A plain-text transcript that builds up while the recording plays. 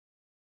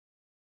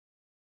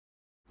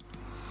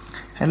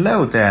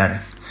Hello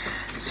there.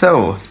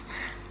 So,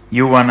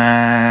 you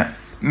wanna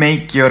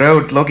make your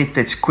old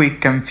Logitech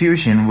QuickCam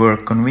Fusion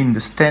work on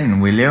Windows 10,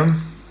 will you?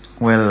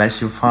 Well, as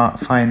you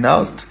find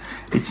out,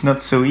 it's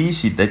not so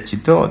easy that you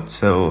thought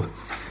so.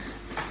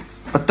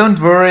 But don't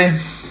worry,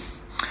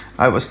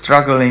 I was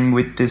struggling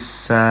with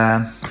this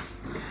a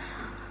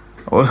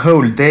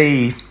whole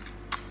day,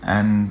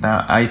 and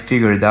I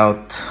figured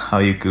out how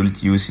you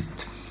could use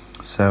it.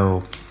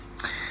 So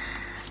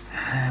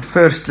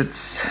first,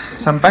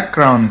 some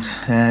background.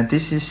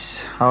 This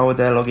is how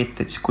the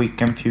Logitech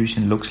QuickCam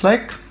Fusion looks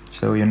like.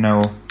 So you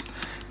know,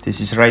 this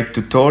is right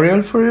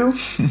tutorial for you.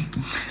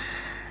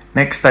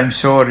 Next, I'm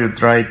sure you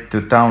tried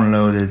to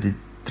download the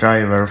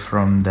driver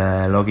from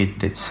the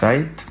Logitech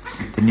site.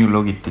 The new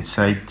Logitech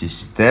site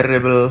is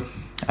terrible.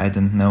 I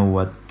don't know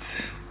what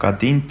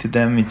got into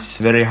them. It's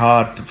very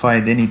hard to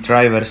find any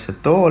drivers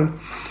at all.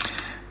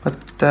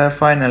 But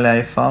finally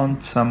I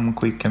found some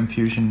QuickCam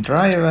Fusion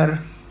driver.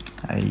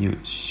 I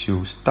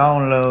choose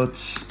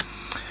downloads.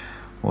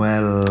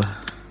 Well,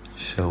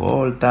 show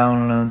all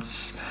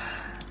downloads.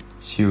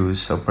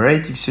 Choose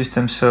operating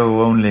system.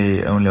 So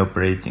only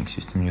operating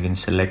system you can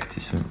select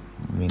is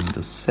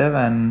Windows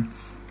 7.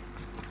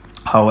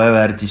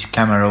 However, this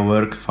camera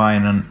worked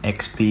fine on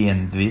XP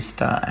and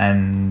Vista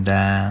and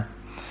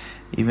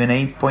even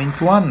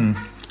 8.1.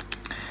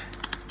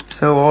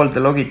 So all the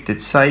Logitech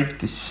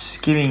site is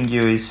giving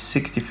you is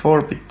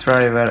 64-bit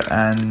driver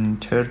and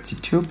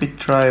 32-bit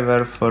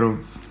driver for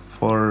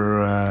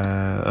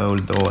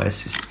old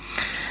OSs.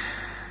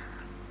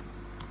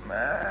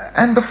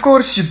 And of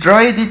course you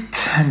tried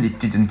it and it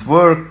didn't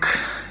work.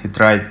 You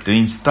tried to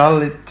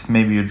install it,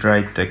 maybe you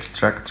tried to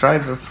extract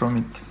driver from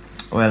it.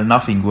 Well,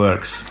 nothing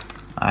works.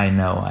 I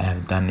know, I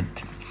have done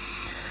it.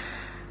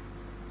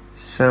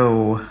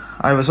 So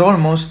I was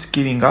almost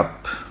giving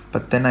up,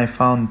 but then I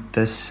found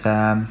this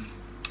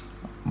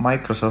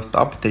Microsoft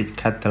Update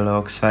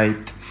Catalog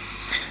site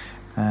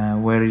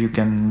where you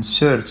can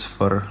search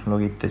for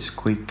Logitech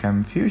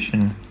QuickCam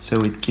Fusion.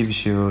 So it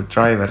gives you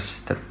drivers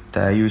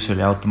that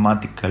usually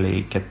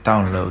automatically get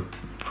downloaded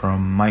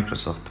from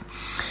Microsoft.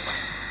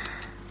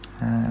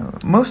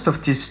 Most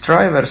of these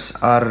drivers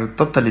are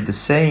totally the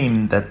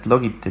same that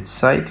Logitech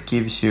site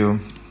gives you.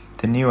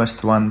 The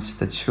newest ones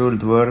that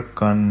should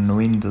work on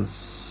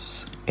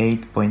Windows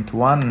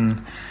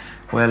 8.1,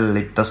 well,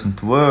 it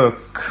doesn't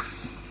work.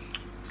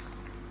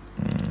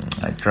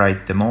 I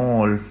tried them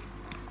all.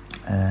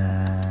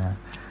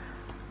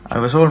 I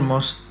was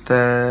almost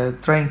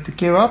trying to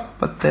give up,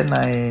 but then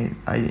I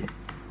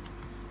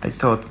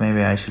thought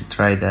maybe I should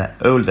try the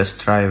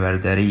oldest driver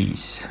there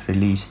is,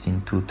 released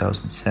in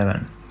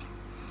 2007.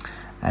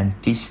 And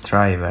this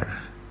driver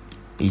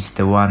is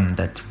the one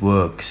that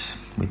works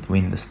with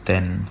Windows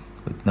 10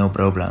 with no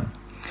problem.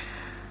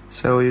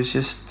 So you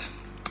just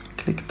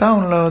click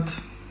download.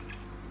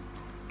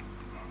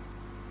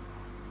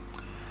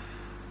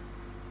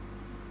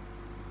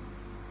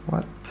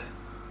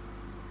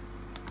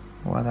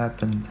 What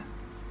happened?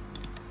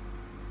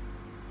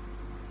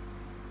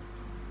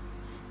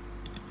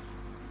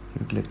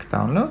 You click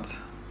download.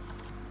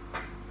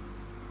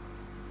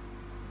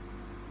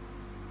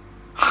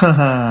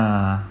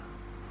 Haha.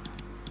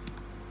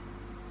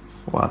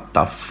 What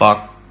the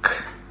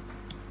fuck?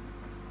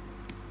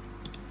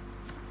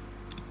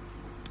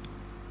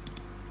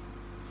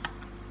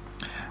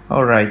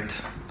 All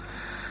right.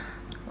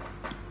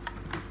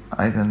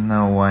 I don't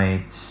know why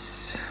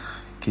it's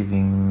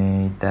giving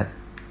me that.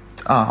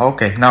 Ah,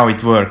 okay, now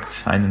it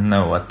worked. I don't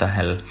know what the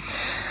hell.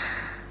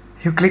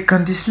 You click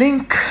on this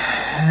link,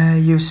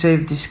 you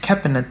save this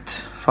cabinet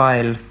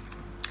file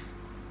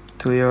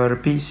to your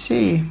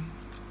PC.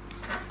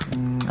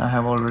 I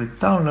have already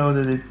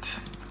downloaded it.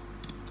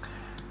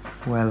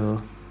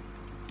 Well,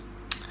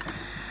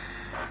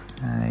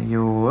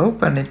 you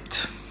open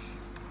it.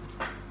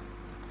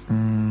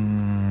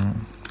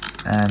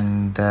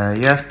 And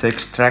you have to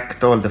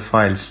extract all the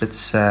files.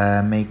 Let's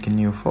make a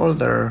new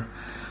folder.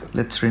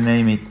 Let's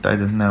rename it, I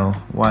don't know,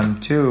 1,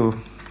 2.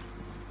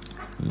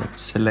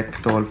 Let's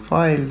select all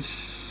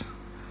files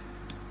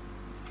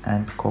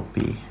and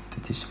copy to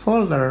this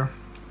folder.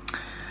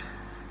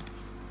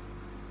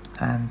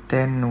 And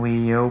then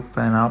we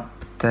open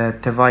up the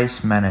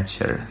device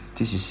manager.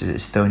 This is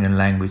Estonian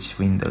language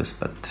Windows,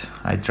 but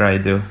I try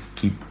to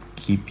keep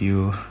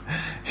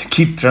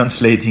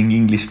translating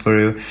English for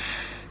you.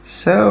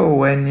 So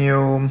when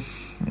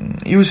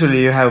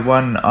usually you have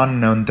one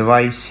unknown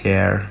device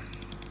here,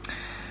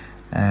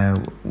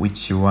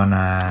 which you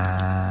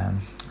wanna,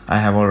 I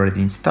have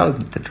already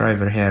installed the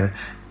driver here,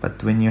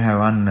 but when you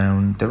have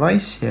unknown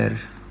device here,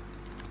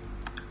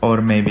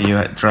 or maybe you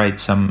tried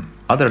some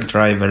other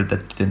driver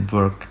that didn't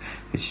work,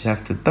 you just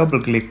have to double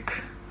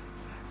click,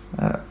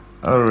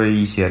 or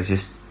easier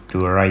just to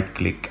right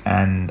click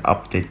and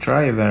update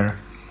driver.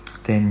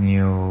 Then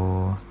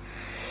you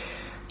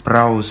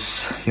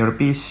browse your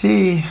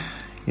PC,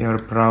 you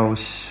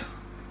browse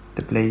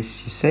the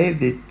place you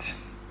saved it,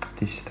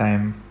 this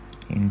time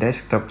in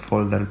desktop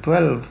folder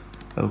 12,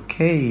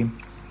 okay.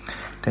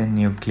 Then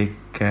you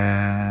click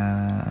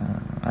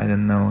I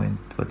don't know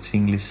what's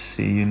English,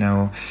 you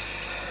know.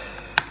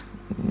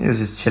 You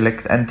just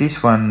select, and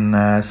this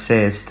one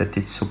says that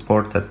it's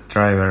supported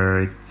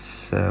driver,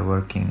 it's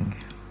working.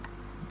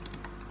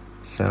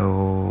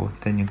 So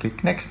then you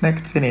click next,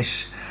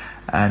 finish,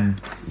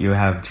 and you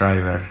have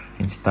driver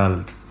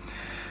installed.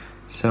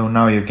 So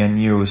now you can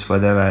use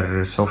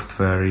whatever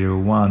software you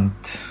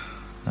want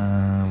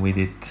with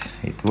it.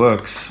 It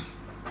works.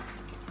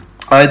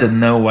 I don't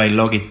know why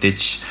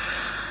Logitech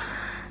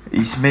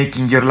is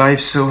making your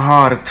life so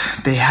hard.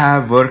 They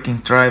have working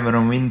driver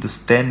on Windows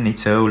 10.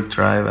 It's an old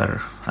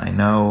driver, I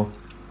know,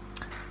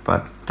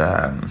 but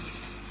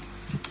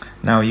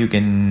now you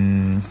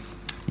can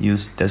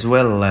use it as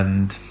well.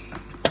 And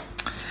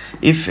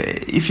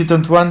if you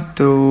don't want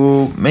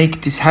to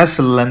make this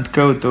hassle and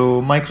go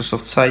to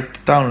Microsoft site to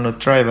download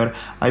driver,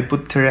 I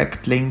put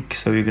direct link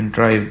so you can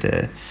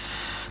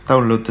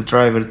download the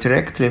driver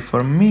directly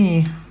from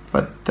me.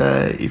 But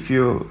if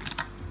you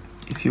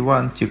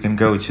want, you can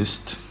go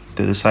just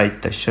to the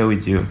site I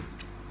showed you.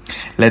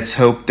 Let's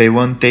hope they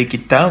won't take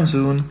it down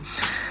soon.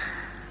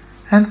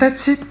 And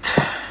that's it.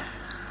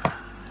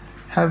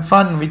 Have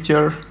fun with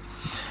your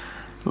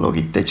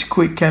Logitech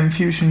QuickCam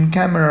Fusion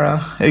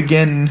camera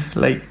again,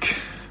 like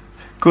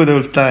good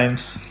old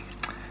times.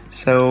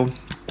 So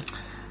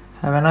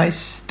have a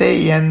nice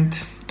day and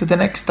to the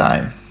next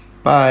time.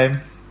 Bye.